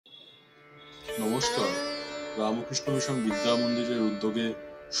নমস্কার। রামকৃষ্ণ মিশন বিদ্যামন্দিরের উদ্যোগে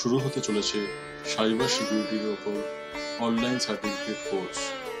শুরু হতে চলেছে সাইবার সিকিউরিটির ওপর অনলাইন সার্টিফিকেট কোর্স।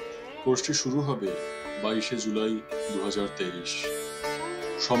 কোর্সটি শুরু হবে 22শে জুলাই 2023।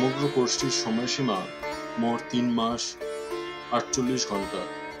 সমগ্র কোর্সটির সময়সীমা মোট 3 মাস 48 ঘন্টা।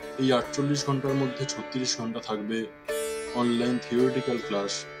 এই 48 ঘন্টার মধ্যে 36 ঘন্টা থাকবে অনলাইন থিওরিটিক্যাল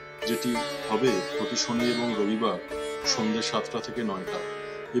ক্লাস, যেটি হবে প্রতি শনি এবং রবিবার সন্ধ্যে 7টা থেকে 9টা,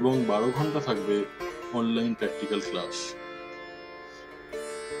 এবং 12 ঘন্টা থাকবে অনলাইন প্র্যাকটিক্যাল ক্লাস।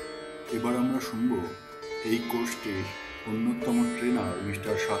 এবার আমরা শুনব এই কোর্সটির অন্যতম ট্রেনার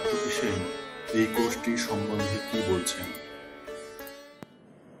মিস্টার সার্থকী সেন এই কোর্সটির সম্বন্ধে কি বলছেন।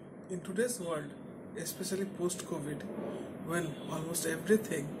 In today's world, especially post-COVID, when almost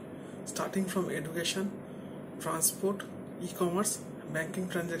everything, starting from education, transport, e-commerce, banking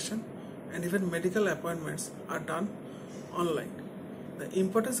transaction, and even medical appointments are done online, the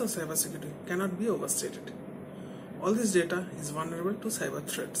importance of cybersecurity cannot be overstated. All this data is vulnerable to cyber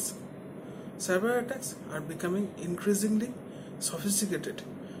threats. Cyber attacks are becoming increasingly sophisticated,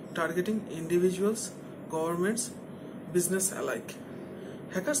 targeting individuals, governments, business alike.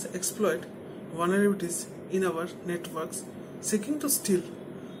 Hackers exploit vulnerabilities in our networks, seeking to steal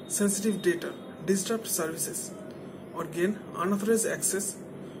sensitive data, disrupt services, or gain unauthorized access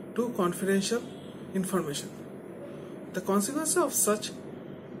to confidential information. The consequences of such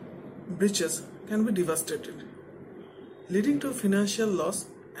breaches can be devastating, leading to financial loss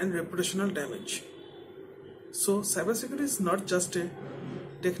and reputational damage. So, cybersecurity is not just a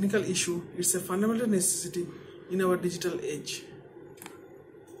technical issue, it's a fundamental necessity in our digital age.